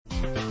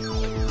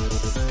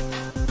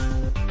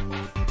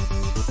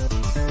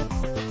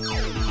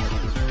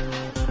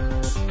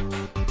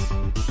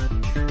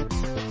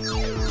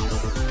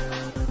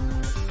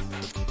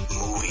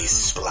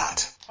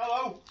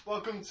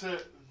welcome to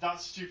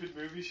That Stupid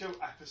Movie Show,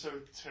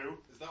 episode 2.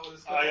 Is that what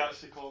it's called? I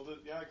actually called it,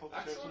 I called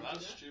the show.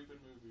 That Stupid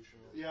Movie Show.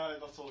 Yeah,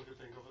 that's all I could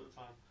think of at the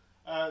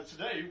time.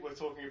 Today, we're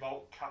talking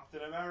about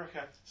Captain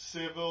America,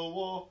 Civil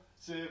War.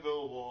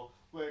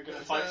 We're going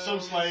to fight some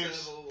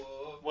slaves.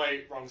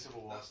 Wait, wrong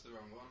Civil War. That's the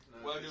wrong one.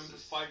 No, we're going to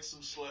fight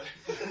some slaves.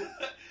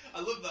 I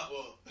love that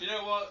one. You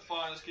know what?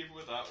 Fine, let's keep it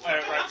with that.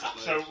 Right,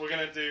 so we're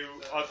going to do...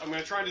 I'm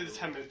going to try and do the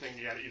 10-minute thing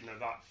again, even though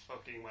that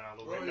fucking went out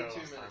the We're window already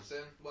 2 last time. minutes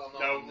in. Well,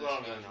 not No, on this no,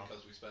 version no.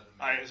 because we spent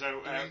a Alright, minute.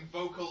 so... Doing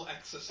vocal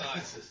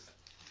exercises.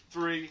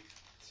 3,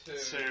 2,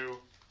 2,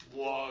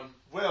 1...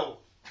 Will,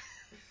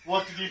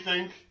 what did you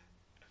think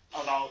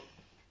about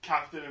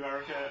Captain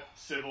America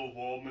Civil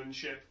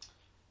Warmanship?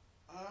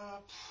 Man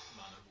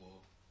of War.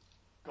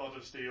 God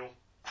of Steel.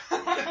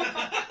 God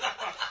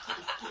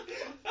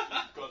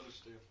of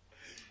Steel.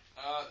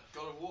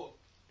 God of War.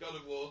 God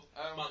of War.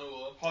 Man of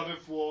War. Pod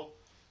of War.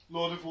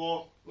 Lord of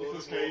War.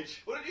 Nicolas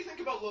Cage. What did you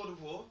think about Lord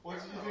of War? What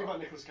did you think about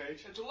Nicolas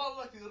Cage? It's a lot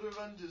like the other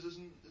Avengers,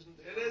 isn't it?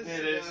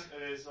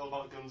 It is all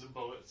about guns and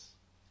bullets.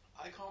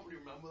 I can't really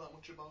remember that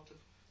much about it.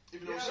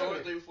 Even though Yeah, I saw really?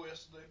 it the day before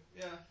yesterday.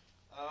 Yeah.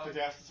 The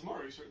day after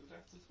tomorrow, you saw it the day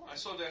after tomorrow. I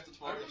saw Day After I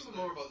Tomorrow remember yesterday.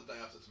 more about the day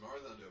after tomorrow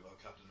than I do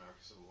about Captain America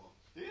Civil War.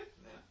 Do you?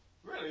 Yeah.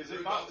 Really? Is There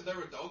it are, that? there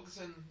are dogs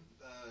in...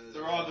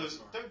 There are those...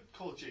 Don't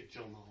call Jake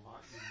Gyllenhaal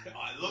that.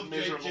 I love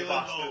Jake Miserable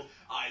Gyllenhaal. bastard.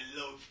 I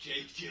love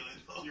Jake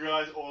Gyllenhaal. You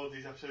realise all of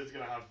these episodes are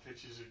going to have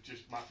pictures of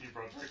just Matthew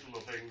Broderick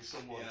loving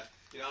someone. Yeah,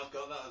 you know, I've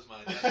got that as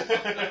my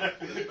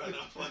Ben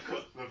Affleck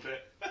one. Loved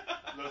it.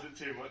 Loved it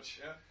too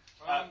much.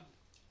 Yeah.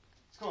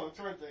 Come on,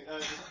 try and think.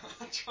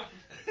 Try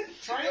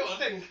Try Go and on.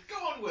 think. Go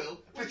on, Will.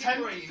 With Pretend,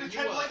 your brain and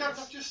pretend your like words.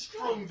 I've just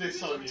sprung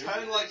this on you.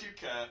 Pretend like you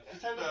care.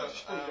 Pretend like I've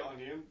just sprung it on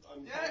you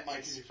and yeah, put a mic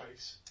it's- in your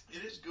face.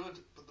 It is good,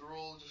 but they're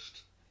all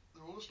just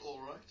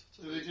alright.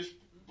 Do they just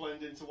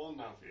blend into one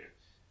now for you?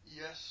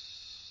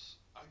 Yes.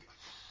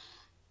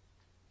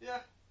 Yeah,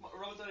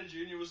 Robert Downey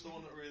Jr. was the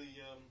one that really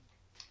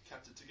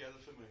kept it together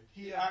for me.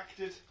 He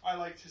acted. I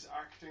liked his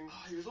acting.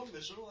 He was all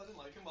miserable, I didn't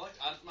like him. I liked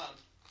Ant-Man,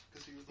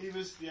 because he was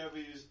the...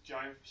 He was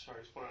giant.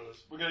 Sorry,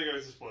 spoilers. We're gonna go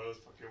into spoilers.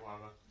 Fuck it,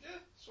 whatever.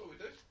 Yeah, that's what we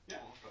do. Yeah.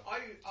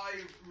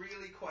 I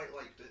really quite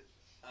liked it.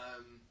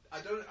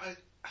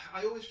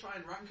 I always try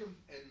and rank them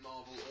in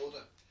Marvel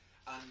order,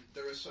 and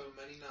there are so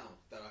many now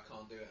that I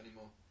can't do it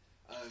anymore.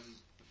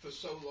 For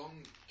so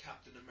long,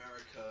 Captain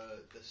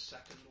America, the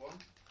second one,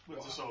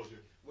 Winter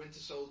Soldier. Winter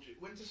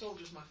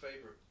Soldier's my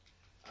favourite.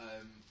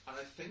 And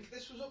I think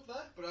this was up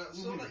there, but I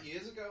saw that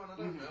years ago, and I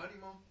don't know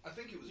anymore. I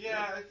think it was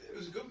good. It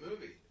was a good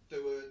movie.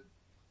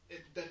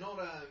 They're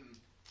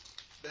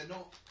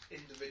not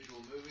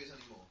individual movies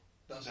anymore.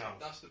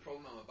 That's the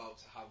problem I'm about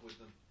to have with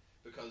them,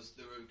 because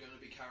there are going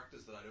to be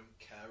characters that I don't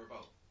care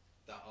about,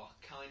 that I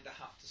kind of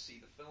have to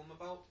see the film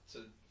about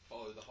to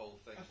follow the whole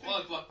thing.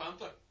 Like Black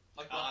Panther.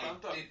 I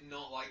did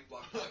not like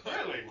Black Panther.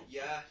 Really?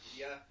 Yeah,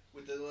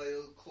 with the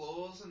little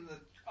claws and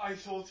the... I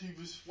thought he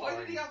was fine. Why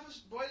did he have a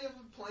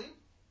plane?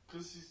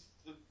 Because he's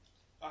the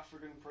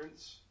African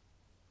prince.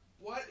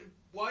 Why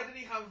did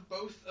he have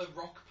both a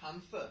Rock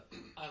Panther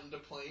and a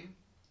plane?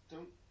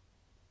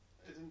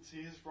 I didn't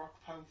see his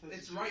Rock Panther.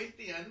 It's right at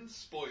the end.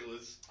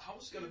 Spoilers. How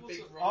was he Got a able big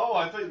to... rock. Oh,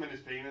 I thought you meant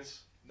his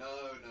penis. No.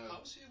 How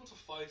was he able to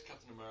fight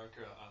Captain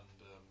America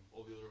and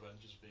all the other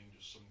Avengers being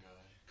just some guy?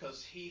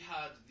 Because he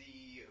had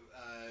the...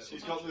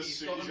 He's got the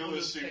suit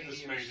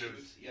that's made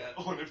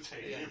of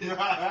unobtainium.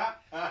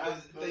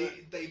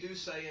 They do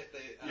say it.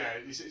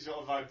 He's got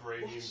a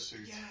vibranium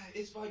suit. Yeah,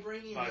 it's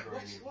vibranium.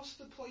 What's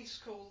the place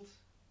called?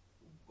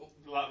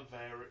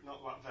 Latveri,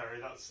 not Latveri,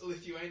 that's...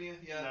 Lithuania,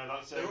 yeah. No,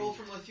 that's... They're all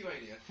from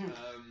Lithuania.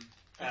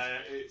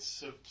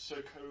 It's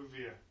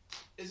Sokovia.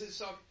 Is it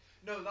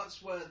No,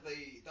 that's where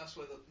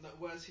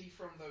where's he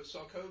from though?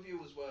 Sokovia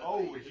was where...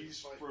 Oh,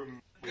 he's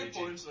from... Good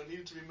points that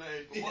needed to be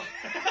made. But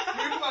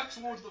moving back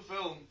towards the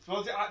film.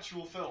 Well, the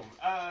actual film.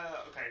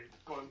 Okay,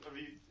 go on.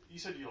 You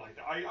said you liked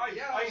it.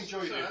 I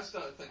enjoyed it. I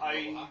started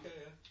thinking about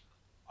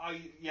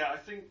Waka, I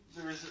think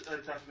there is a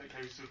definite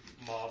case of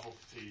Marvel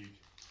fatigue.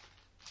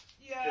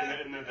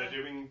 Yeah. In that they're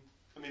doing...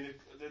 I mean,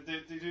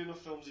 they do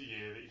enough films a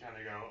year that you kind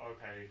of go,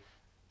 okay,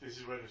 this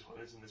is where this one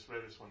is and this is where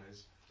this one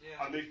is.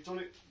 Yeah. And they've done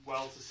it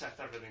well to set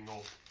everything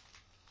up.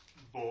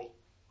 But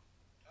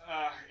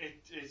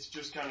it's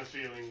just kind of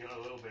feeling a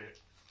little bit...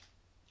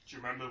 Do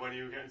you remember when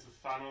you were getting to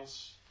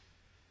Thanos?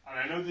 And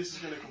I know this is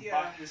going to come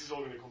back. This is all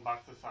going to come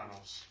back to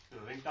Thanos.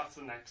 Because I think that's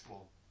the next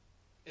one.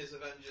 Is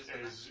Avengers the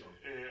next one?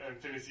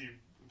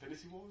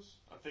 Infinity Wars?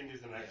 I think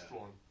is the next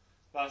one.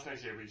 That's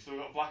next year. We've still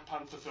got Black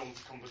Panther film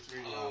to come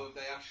between now. Oh,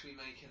 they actually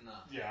making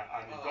that? Yeah,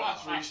 and we've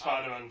got 3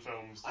 Spider-Man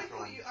films to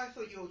come. I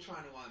thought you were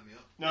trying to wind me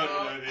up. No,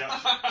 they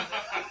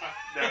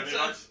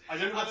actually... I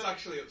don't know that's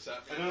actually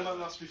upset me. I don't know if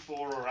that's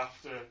before or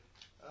after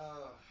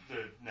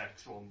the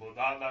next one, but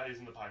that is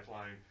in the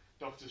pipeline.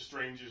 Doctor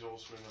Strange is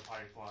also in the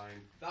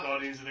pipeline.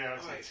 Guardians of the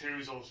Galaxy 2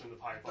 is also in the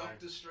pipeline.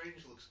 Doctor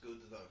Strange looks good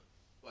though.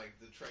 Like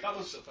the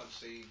trailer stuff I've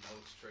seen, that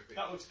looks trippy.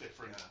 That looks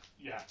different.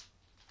 Yeah.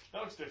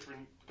 That looks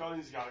different.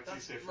 Guardians of the Galaxy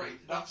is different.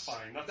 Right. That's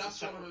fine.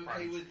 That's what I'm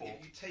okay with. Sport.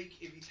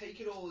 If you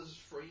take it all as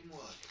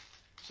framework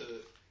to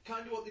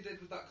Kind of what they did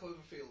with that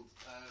Cloverfield.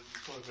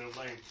 Cloverfield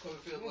Lane.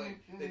 Cloverfield Lane.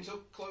 They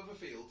took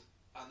Cloverfield,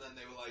 and then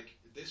they were like,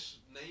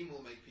 this name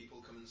will make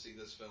people come and see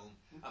this film,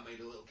 and made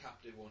a little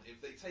captive one. If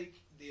they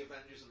take the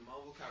Avengers and the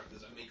Marvel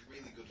characters and make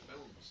really good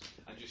films,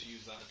 and just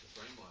use that as the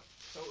framework,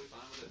 totally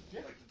fine with it.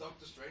 Yeah. Like, the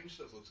Doctor Strange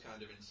stuff looks kind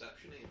of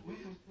Inception-y and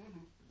weird.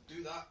 Do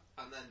that,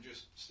 and then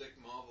just stick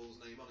Marvel's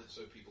name on it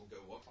so people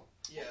go, what?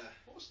 Yeah.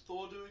 What was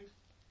Thor doing?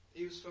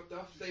 He was fucked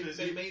off. They There's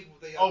had there's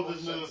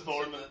another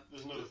Thor.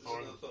 There's another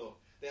Thor.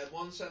 They had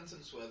one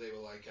sentence where they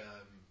were like,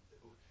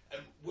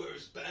 and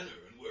where's Banner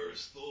and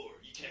where's Thor?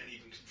 You can't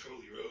even control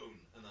your own.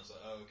 And I was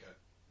like, oh, okay.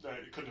 No,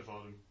 you couldn't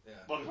afford him.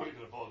 Yeah. Well, they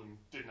could afford him.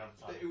 Didn't have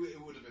the time.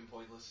 It would have been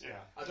pointless.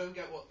 Yeah. I don't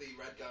get what the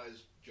red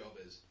guy's job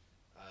is.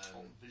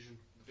 Vision.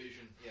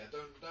 Vision. Yeah,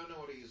 don't know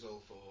what he's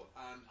all for.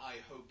 And I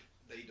hope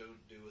they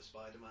don't do a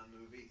Spider-Man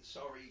movie.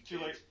 Sorry, Too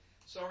kid. late.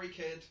 Sorry,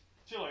 kid.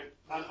 Too late.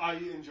 And I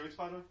enjoyed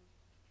Spider-Man.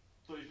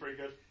 Thought he was pretty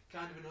good.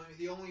 Kind of annoying.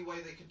 The only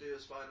way they could do a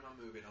Spider-Man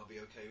movie, and I'll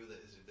be okay with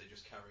it, is if they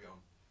just carry on.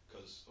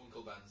 Because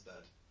Uncle Ben's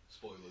dead.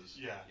 Spoilers.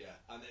 Yeah. Yeah.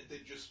 And they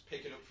just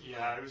pick it up from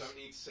Yeah, there. Don't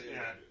need to see it.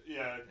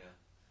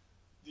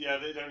 Yeah,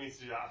 they don't need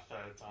to do that a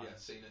third time. Yeah,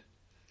 seen it.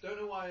 Don't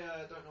know why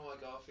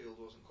Garfield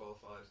wasn't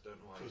qualified. Don't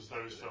know why. Because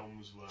those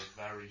films were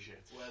very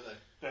shit. Were they?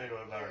 They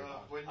were very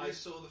bad. I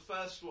saw the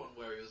first one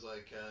where he was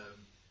like,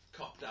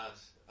 Cop Dad.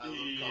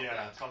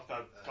 Cop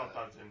Dad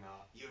in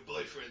that. Your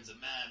boyfriend's a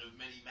man of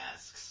many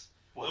masks.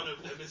 What? One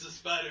of them is a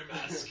spider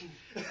mask.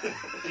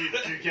 do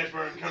you get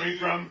where I'm coming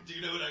from? Do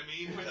you know what I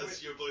mean?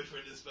 Because your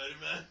boyfriend is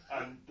Spider-Man.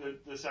 And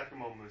the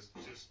second one was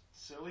just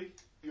silly.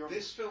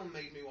 This film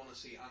made me want to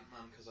see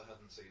Ant-Man because I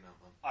hadn't seen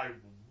Ant-Man.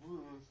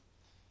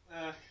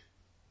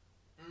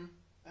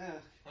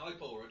 I like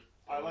Paul Rudd.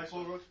 I like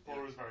Paul Rudd. Paul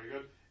Rudd's very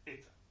good.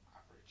 It's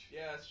average.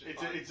 Yeah, it's just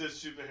fine. It's a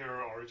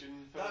superhero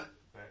origin film.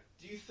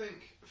 Do you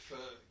think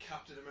for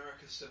Captain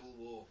America Civil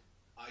War,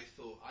 I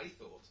thought,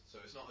 so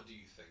it's not a do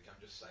you think, I'm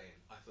just saying,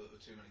 I thought there were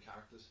too many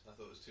characters. I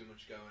thought there was too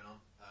much going on.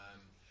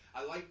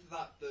 I liked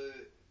that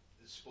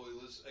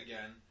spoilers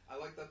again, I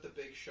like that the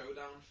big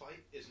showdown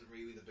fight isn't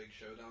really the big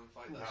showdown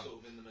fight, that's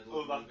sort of in the middle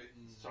of the movie.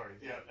 Sorry,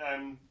 yeah.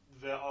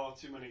 There are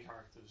too many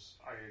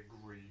characters, I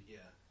agree.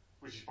 Yeah.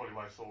 Which is probably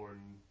why Thor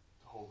and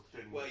Hulk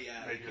didn't make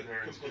an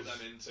appearance. Put them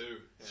in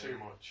too. Yeah. Too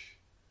much.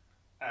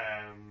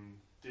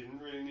 Didn't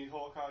really need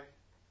Hawkeye.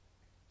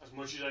 As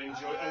much as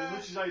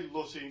I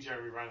love seeing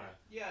Jeremy Renner.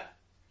 Yeah.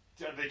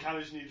 They kind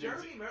of just need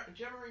Jeremy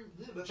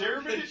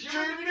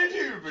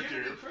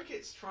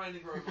Cricket's trying to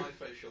grow my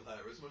facial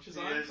hair as much as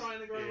I'm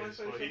trying to grow my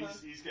facial hair.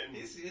 He's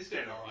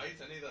getting alright,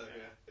 isn't he though?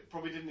 Yeah.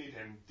 Probably didn't need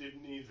him.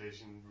 Didn't need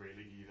Vision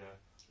really either.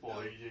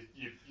 Well,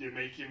 you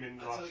make him in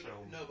the last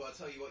film. No, but I'll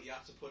tell you what, you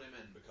have to put him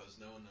in because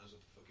no one knows what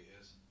the fuck he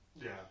is.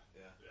 Yeah.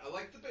 I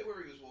like the bit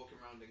where he was walking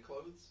around in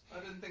clothes. I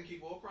didn't think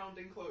he'd walk around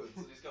in clothes,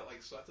 and he's got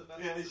like sweater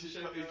vests. Yeah,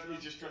 he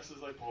just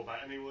dresses like Paul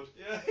Bettany would.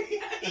 Yeah,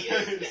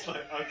 it's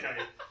like, okay,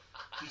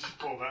 he's just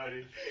Paul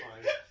Bettany.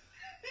 Fine.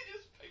 He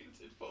just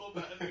painted Paul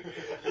Bettany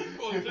and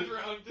wandered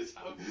around his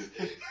house.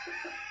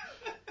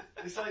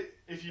 It's like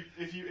if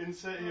you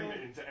insert him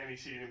into any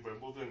scene in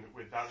Wimbledon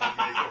with that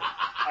makeup,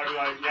 I'd be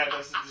like, yeah,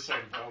 this is the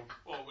same film.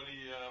 Or when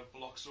he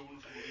blocks someone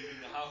from leaving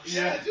the house.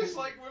 Yeah, just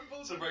like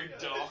Wimbledon. It's a very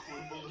dark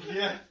Wimbledon.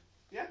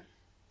 Yeah.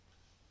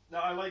 No,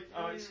 I like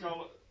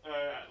Scarlet,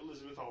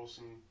 Elizabeth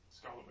Olsen,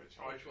 Scarlet Witch.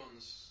 Which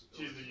one's?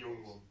 She's the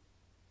young one.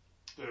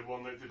 The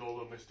one that did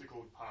all the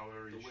mystical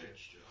power and shit.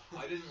 Witch.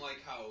 I didn't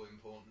like how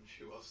important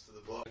she was to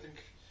the plot. I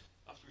think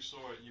after we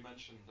saw it, you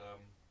mentioned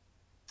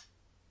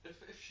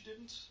if she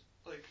didn't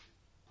like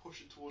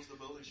push it towards the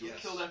building, she would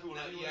have killed everyone.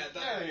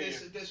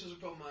 This was a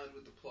problem I had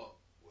with the plot,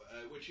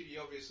 which you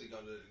obviously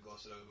got to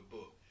gloss it over.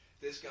 But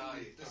the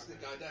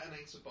guy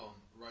detonates a bomb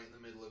right in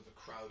the middle of a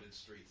crowded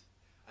street,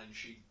 and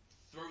she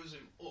throws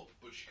him up,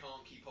 but she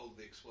can't keep hold of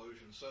the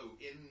explosion. So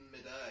in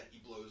midair,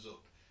 he blows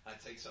up and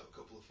takes out a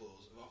couple of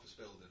floors of office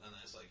building, and then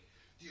it's like,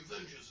 the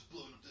Avengers have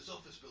blown up this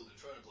office building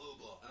trying to blah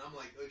blah. And I'm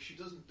like, she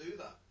doesn't do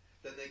that.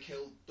 Then they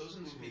kill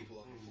dozens of people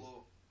on the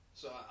floor.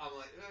 So I'm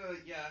like,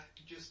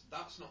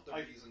 that's not the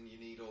reason you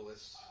need all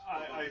this.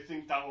 I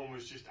think that one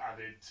was just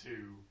added to.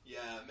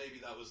 Yeah, maybe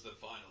that was the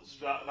final.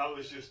 That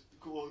was just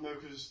cool. No,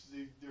 because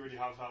they already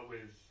have that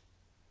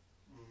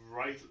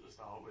right at the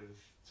start with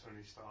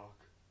Tony Stark.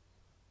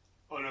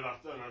 I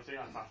think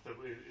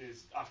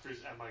that's after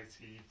his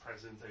MIT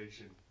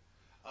presentation.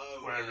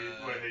 Oh, where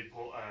they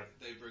put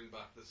they bring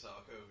back the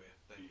Sarkovia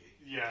thingy.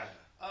 Yeah,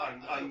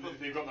 and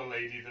they've got the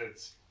lady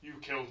that you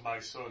killed my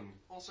son.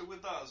 Also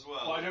with that as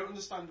well. But I don't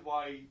understand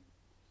why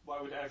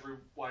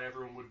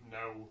everyone would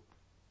know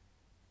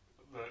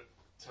that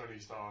Tony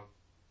Stark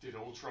did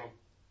Ultron.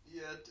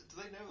 Yeah, do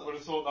they know that? I would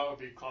have thought that would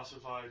be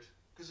classified.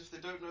 Because if they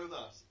don't know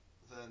that,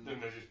 then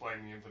they're just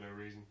blaming him for no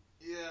reaon.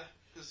 Yeah,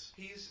 because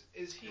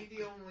is he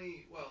the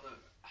only? Well, no.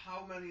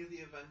 How many of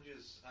the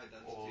Avengers'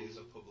 identities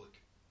are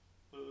public?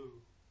 No.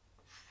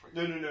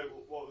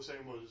 What I was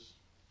saying was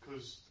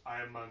because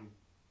Iron Man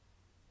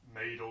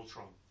made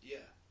Ultron. Yeah.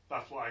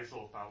 That's what I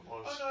thought that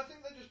was. Oh no, I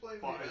think they're just blaming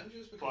the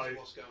Avengers because of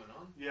what's going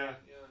on. Yeah.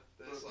 Yeah.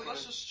 But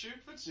that's just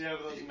stupid. Yeah,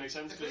 but that doesn't make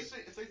sense.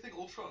 If they think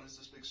Ultron is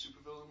this big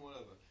supervillain,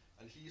 whatever,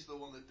 and he's the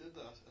one that did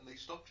that, and they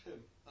stopped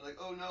him, and like,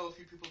 oh no, a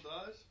few people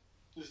died.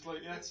 It's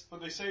like, yeah, but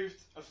they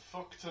saved a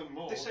fuck ton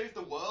more. They saved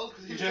the world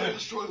because he was trying to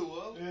destroy the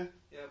world. Yeah.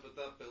 Yeah, but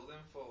that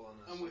building fall on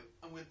us.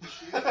 And with the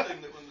shield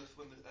thing, that when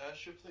the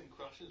airship thing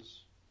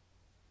crashes,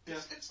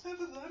 it's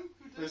never them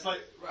who did it. It's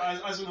like,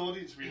 as an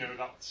audience, we know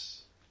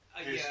that's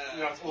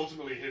that's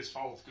ultimately his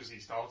fault because he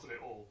started it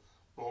all.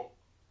 But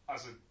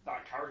as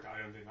that character,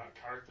 I don't think that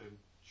character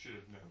should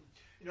have known.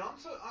 You know,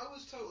 I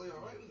was totally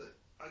alright with it.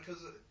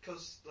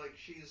 Because like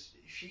she's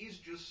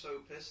just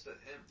so pissed at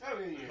him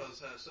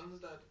because her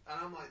son's dead, and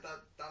I'm like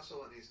that's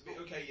all it needs to be.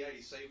 Okay, yeah, he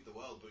saved the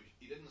world, but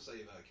he didn't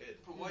save her kid.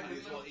 But why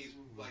he's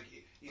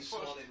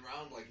swanning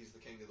around like he's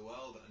the king of the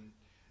world, and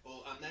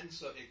then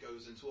so it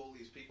goes into all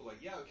these people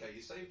like, yeah, okay,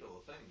 you saved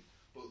all the thing,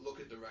 but look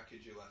at the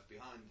wreckage you left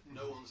behind.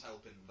 No one's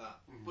helping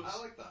that. But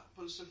I like that.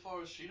 But so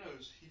far as she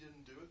knows, he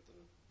didn't do it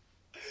though.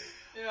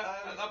 Yeah,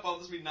 that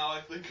bothers me now.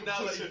 I think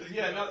now that you think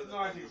I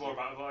think more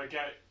about it. But I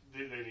get.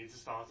 They need to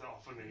start it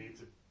off and they need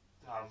to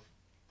have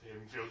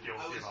him feel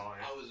guilty about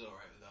it. I was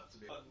alright with that, to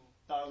be honest.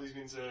 That leads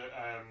me to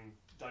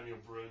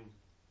Daniel Brun,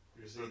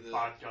 who's the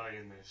bad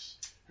guy in this,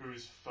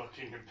 who's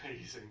fucking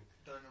amazing.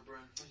 Daniel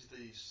Brun. He's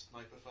the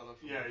sniper fella.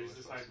 He's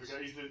the sniper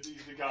guy.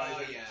 He's the guy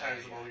that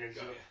turns them all against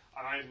each other.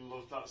 And I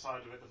loved that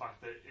side of it, the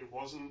fact that it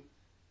wasn't...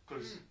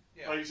 Because,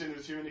 like you said, there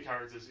were too many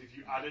characters. If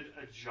you added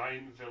a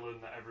giant villain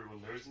that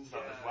everyone knows into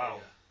that as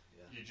well,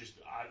 you just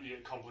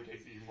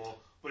complicate it even more.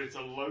 But it's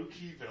a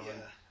low-key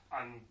villain.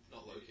 And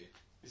not Loki.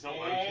 It's not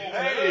Loki.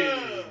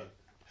 Hey!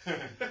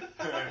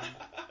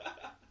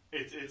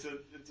 It's a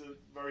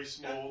very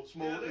small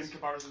in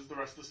comparison to the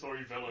rest of the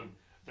story villain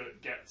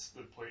that gets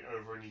the point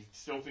over, and you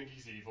still think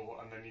he's evil,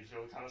 and then you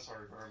feel kind of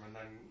sorry for him, and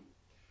then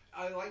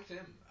I liked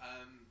him.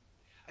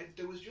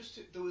 There was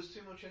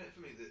too much in it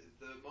for me.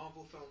 The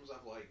Marvel films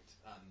I've liked,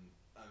 and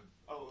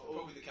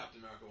probably the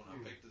Captain America one I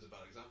picked as a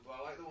bad example. But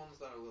I like the ones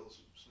that are a little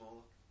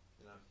smaller.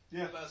 You know,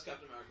 the first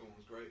Captain America one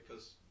was great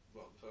because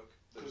what the fuck.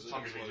 Because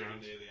Tommy Lee Jones.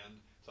 Near the end.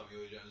 Tommy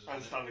Lee Jones.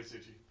 And Stanley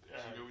Tucci.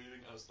 Hugo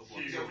Weaving as the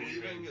blood. Hugo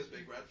Weaving as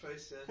Big Red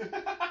Face,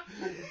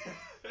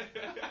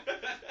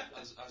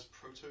 as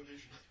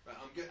Proto-Vision.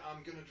 Right, I'm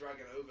gonna drag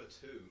it over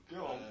too.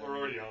 Go on, we're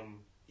already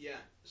on.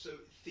 Yeah, so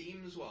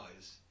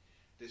themes-wise,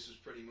 this was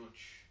pretty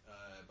much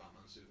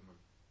Batman, Superman.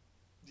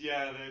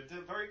 Yeah,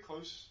 they're very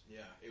close.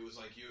 Yeah, it was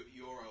like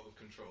you're out of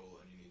control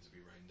and you need to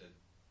be reined in.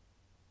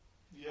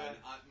 Yeah. And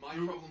my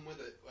problem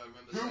with it, I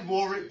remember who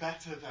wore it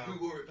better though? Who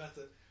wore it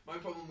better? My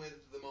problem with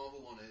the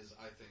Marvel one is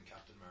I think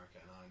Captain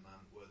America and Iron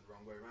Man were the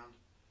wrong way around.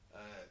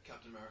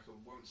 Captain America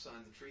won't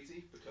sign the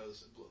treaty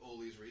because all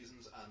these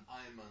reasons, and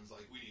Iron Man's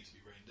like, we need to be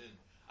reined in.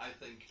 I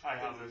think I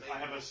have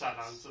a sad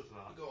answer to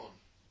that. Go on.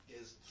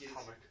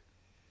 Comic.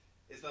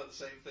 Is that the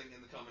same thing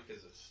in the comic?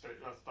 Is it?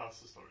 That's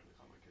the story in the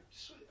comic.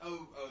 Yeah.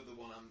 Oh, the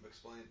one I'm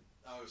explaining.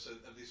 Oh, so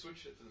have they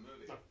switched it for the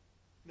movie?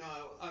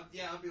 No, I'd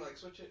be like,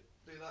 switch it,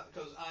 do that,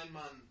 because Iron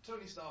Man,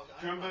 Tony Stark, do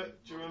you remember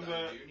Jr.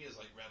 is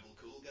like rebel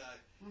cool guy,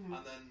 and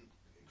then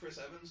Chris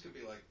Evans could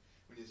be like,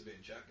 we need to be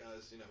in check,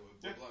 guys, you know, we're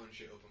blowing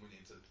shit up and we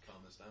need to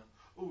calm this down.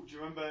 Oh, do you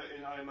remember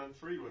in Iron Man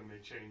 3 when they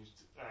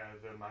changed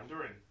the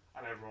Mandarin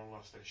and everyone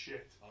lost their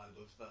shit? I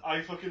loved that.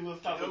 I fucking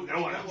loved that, but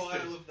no one else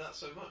did. I loved that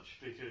so much?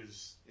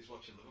 Because he's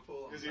watching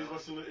Liverpool. Because he was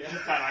watching Dan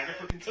Agger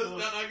fucking scores.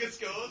 Dan Agger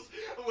scores,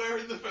 and we're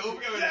in the film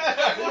going,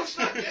 I watched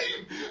that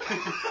game!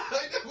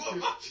 I know what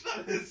match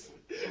that is!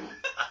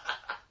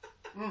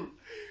 And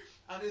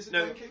is it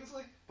Ben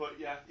Kingsley? But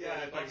Ben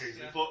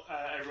Kingsley. But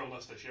everyone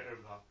lost their shit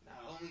over that. No,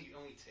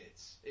 only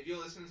tits. If you're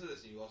listening to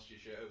this and you lost your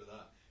shit over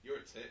that, you're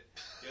a tit.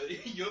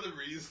 You're the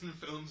reason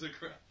films are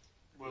crap.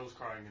 Will's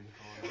crying in the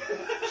corner.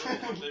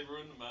 They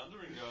ruined the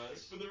Mandarin,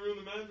 guys. But they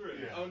ruined the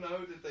Mandarin. Yeah. Oh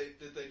no! Did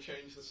they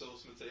change the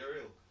source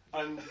material?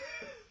 And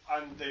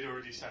they'd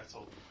already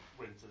settled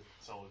Winter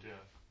Soldier.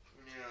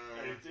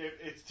 Yeah.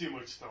 It's too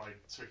much to like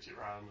switch it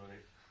around.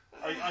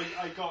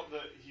 I got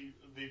that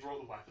they brought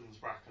the weapons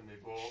back and they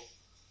brought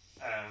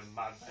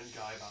Mad Men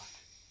guy back.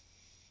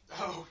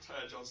 Oh,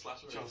 John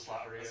Slattery. John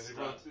Slattery. They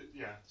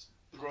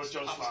brought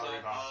John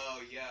Slattery back.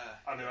 Oh yeah.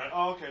 And they went,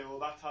 oh okay, well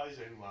that ties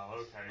in well.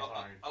 Okay,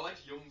 fine. I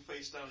liked young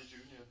face Downey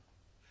Jr.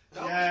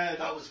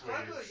 That was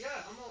clever. weird.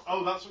 Yeah.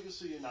 That's what you'll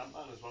see in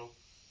Ant-Man as well.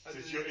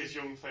 His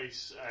young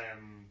face.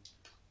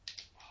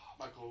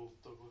 Michael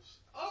Douglas.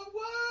 Oh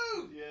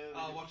whoa! Yeah.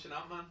 I'll watch an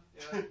Ant-Man.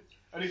 Yeah.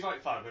 And he's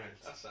like 5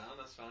 minutes. That's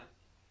fine.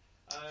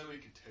 We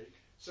could take.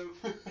 So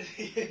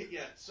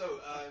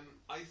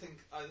I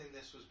think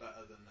this was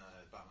better than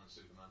Batman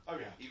Superman. Oh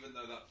yeah. Even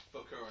though that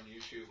fucker on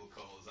YouTube will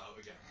call us out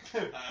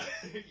again.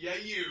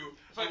 You.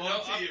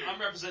 I'm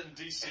representing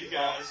DC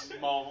guys.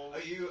 Marvel.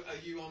 Are you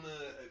on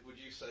a? Would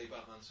you say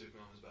Batman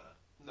Superman was better?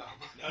 No.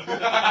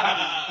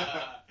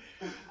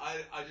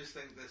 I just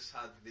think this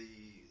had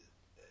the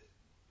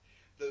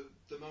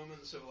the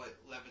moments of like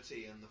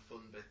levity and the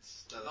fun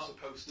bits that are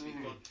supposed to be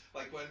fun,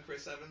 like when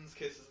Chris Evans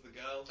kisses the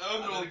girl,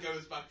 then it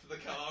goes back to the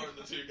car, and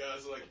the two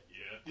guys are like,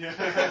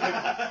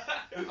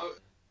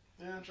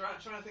 I'm trying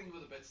to think of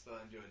other bits that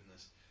I enjoyed in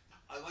this.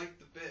 I like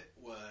the bit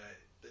where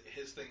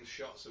his thing's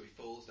shot, so he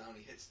falls down,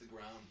 he hits the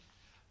ground,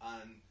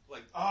 and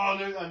like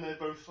and they're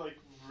both like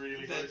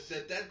really close.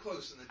 They're dead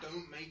close, and they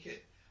don't make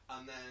it.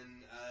 And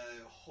then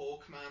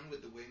Hawkman with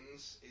the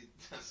wings,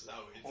 that's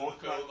how it's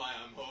Hawkman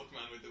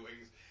with the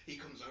wings. He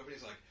comes over and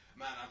he's like,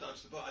 man, I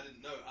dodged the bullet, I didn't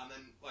know. And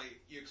then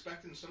like you're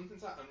expecting something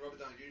to happen, and Robert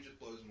Downey Jr. just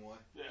blows him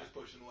away, just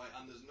pushes him away,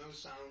 and there's no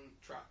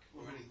soundtrack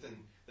or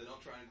anything. They're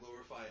not trying to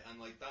glorify it, and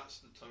like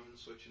that's the tone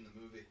switch in the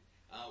movie.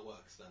 How it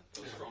works then.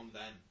 It was from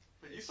then.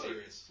 But you thought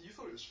it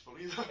was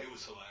funny though. It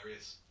was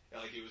hilarious.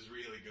 Like, it was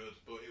really good,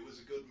 but it was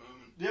a good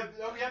moment. Yeah,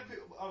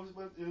 I was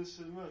in the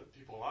cinema,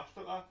 people laughed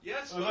at that.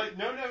 Yes, I was like,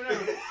 no,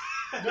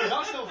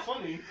 that's not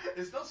funny.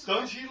 It's not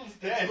Don Cheadle's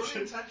dead. It's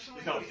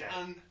unintentionally funny,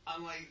 and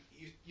like,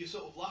 you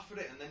sort of laugh at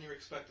it, and then you're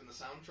expecting the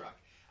soundtrack,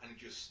 and it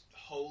just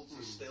holds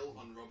the still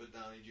on Robert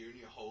Downey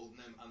Jr. holding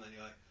him, and then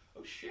you're like,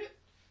 oh shit,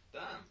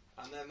 damn.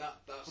 And then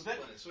that's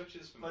when it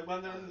switches for me. Like,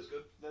 when they're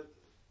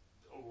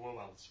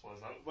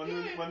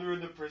when they're in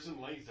the prison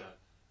later,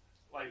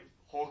 like,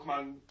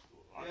 Hawkman...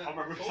 I can't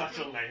remember his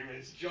actual name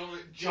is. John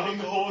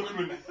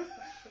Hawkman.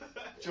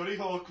 Johnny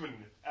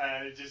Hawkman.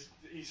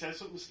 He says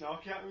something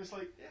snarky at him. It's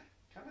like,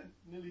 kind of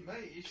nearly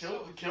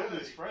killed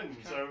his friend.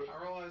 So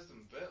paralysed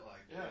him a bit,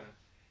 like. Yeah.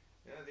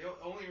 The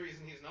only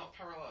reason he's not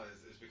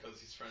paralysed is because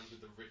he's friends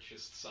with the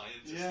richest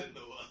scientist in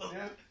the world.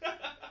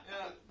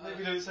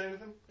 Maybe don't say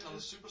anything. And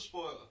the super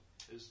spoiler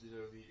is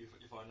if you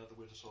find out the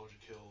Winter Soldier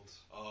killed.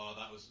 Oh,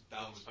 that was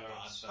bad.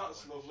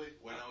 That's lovely.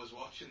 When I was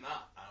watching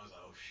that, I was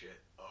like, oh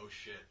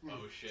shit.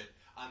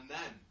 And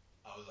then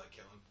I was like,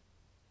 kill him.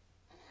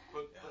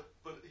 But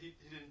he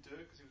didn't do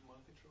it because he was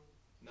mind controlled.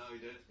 No, he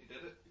did. He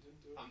did it. He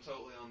didn't do it. I'm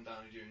totally on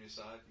Downey Jr.'s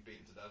side. He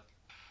beat him to death.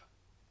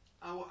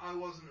 I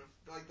wasn't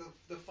like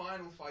the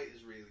final fight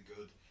is really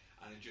good,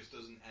 and it just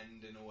doesn't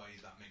end in a way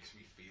that makes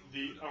me feel.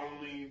 The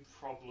only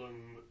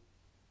problem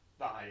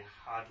that I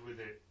had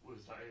with it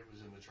was that it was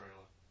in the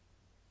trailer.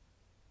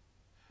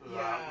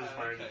 That was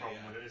my only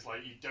problem with it. It's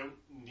like, you don't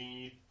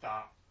need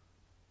that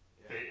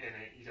bit in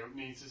it. You don't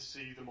need to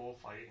see them all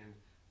fighting,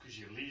 because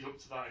you lead up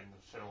to that in the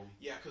film.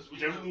 Yeah, because you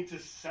don't need to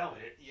sell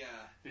it.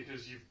 Yeah,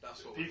 because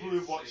people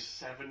who've watched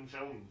 7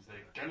 films,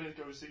 they're gonna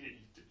go see it.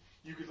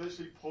 You could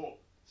literally put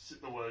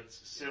the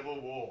words Civil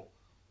War.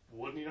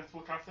 Wouldn't you have to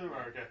put Captain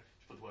America?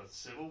 Just put the words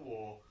Civil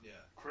War.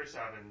 Chris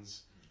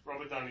Evans,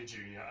 Robert Downey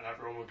Jr., and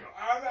everyone would go,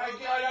 oh my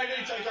god, I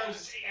need to go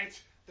see it.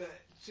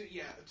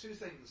 Two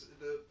things.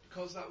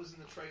 Because that was in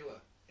the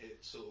trailer,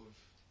 it sort of...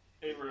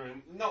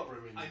 Not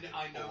ruined. I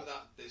know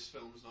that this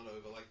film's not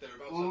over. Like, they're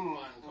about to have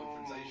a final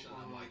confrontation,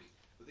 and I'm like,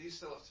 but these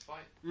still have to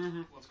fight.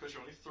 Well, it's because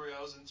you're only 3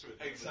 hours into it.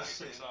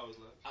 Exactly. 6 hours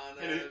left.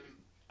 And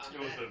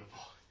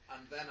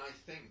then I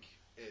think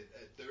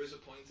there is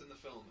a point in the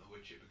film at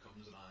which it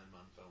becomes an Iron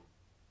Man film.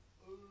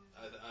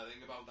 I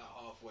think about that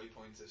halfway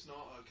point, it's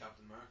not a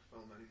Captain America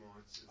film anymore.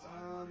 It's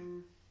Iron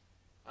Man.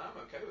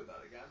 I'm okay with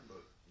that again,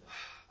 but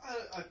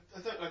I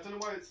don't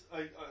know why it's.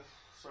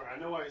 Sorry, I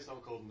know why it's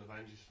not called an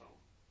Avengers film.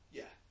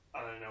 Yeah.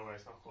 And I know why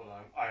it's not called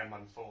Iron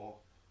Man 4.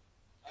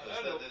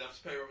 Because they'd have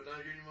to pay Robert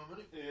Downey Jr. more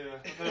money.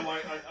 Yeah. I don't know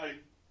why.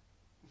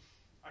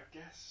 I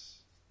guess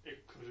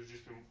it could have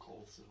just been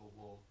called Civil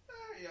War.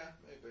 Yeah,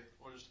 maybe.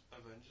 Or just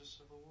Avengers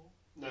Civil War.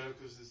 No,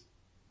 because there's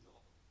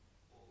not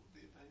all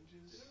the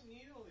Avengers. You don't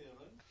need all the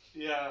Avengers.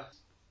 Yeah.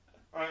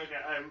 Alright,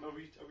 okay, are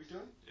we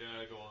done?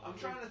 Yeah, go on. I'm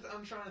trying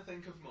to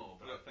think of more,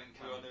 but I think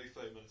we're nearly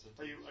 30 minutes into it.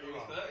 Are you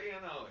 30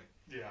 and are we?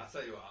 Yeah. I'll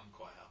tell you what, I'm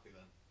quite happy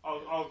then.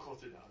 I'll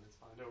cut it down, it's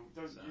fine. Don't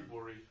you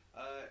worry.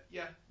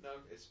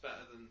 It's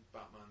better than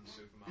Batman,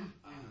 Superman,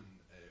 and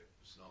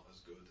it's not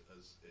as good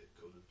as it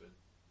could have been,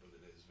 but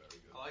it is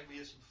very good. I like me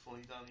some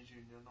funny Downey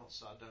Jr., not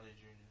sad Downey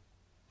Jr.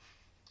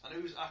 I know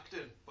he's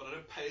acting, but I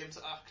don't pay him to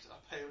act. I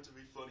pay him to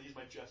be funny. He's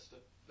my jester.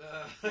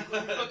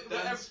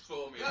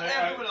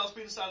 Everyone else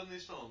being sad in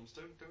these films.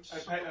 Don't. I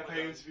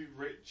pay him to be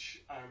rich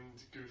and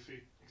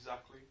goofy.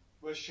 Exactly.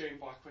 Where's Shane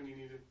Black when you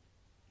need him?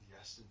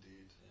 Yes,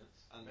 indeed.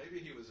 Yes. And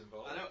maybe he was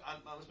involved. I know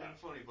Ant-Man's being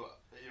funny,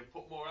 but you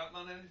put more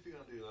Ant-Man in if you're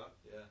gonna do that.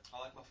 Yeah. I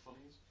like my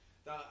funnies.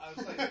 I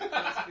was like,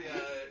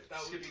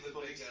 that would be the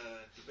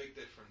big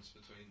difference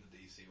between the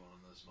DC one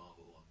and this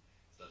Marvel one.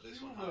 Is that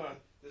this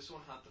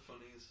one had the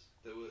funnies.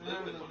 There were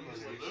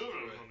funnies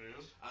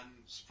and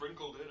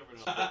sprinkled in every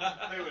now and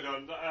then.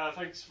 Anyway,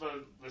 thanks for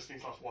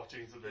listening /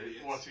 watching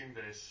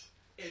this.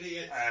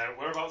 Idiots.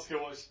 We're about to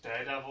go watch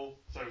Daredevil,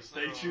 so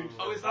stay tuned.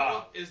 Oh, is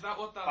that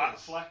what that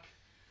is?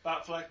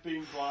 Batfleck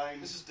being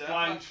blind. This is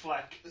Blind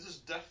Fleck. This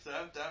is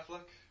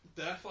Darefleck.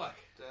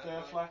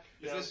 Darefleck.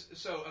 Is this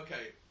so?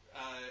 Okay.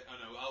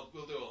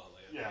 We'll do all that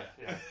later. Yeah.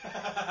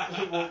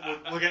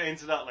 we'll get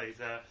into that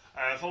later.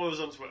 Follow us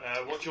on Twitter.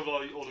 Watch all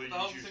the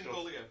YouTube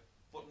stuff. Again.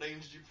 What name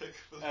did you pick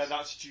for this?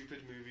 That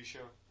Stupid Movie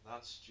Show.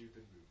 That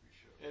Stupid Movie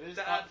Show. It is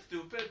that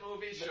Stupid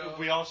Movie Show.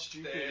 We are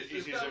stupid. It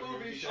is a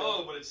movie show.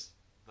 Oh, but it's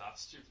that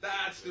stupid.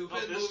 That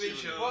stupid movie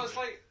show. Well, it's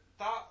like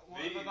that.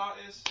 Whatever that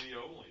is. The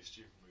only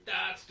stupid movie.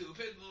 That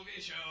stupid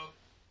movie show.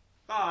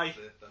 Bye.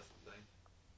 That's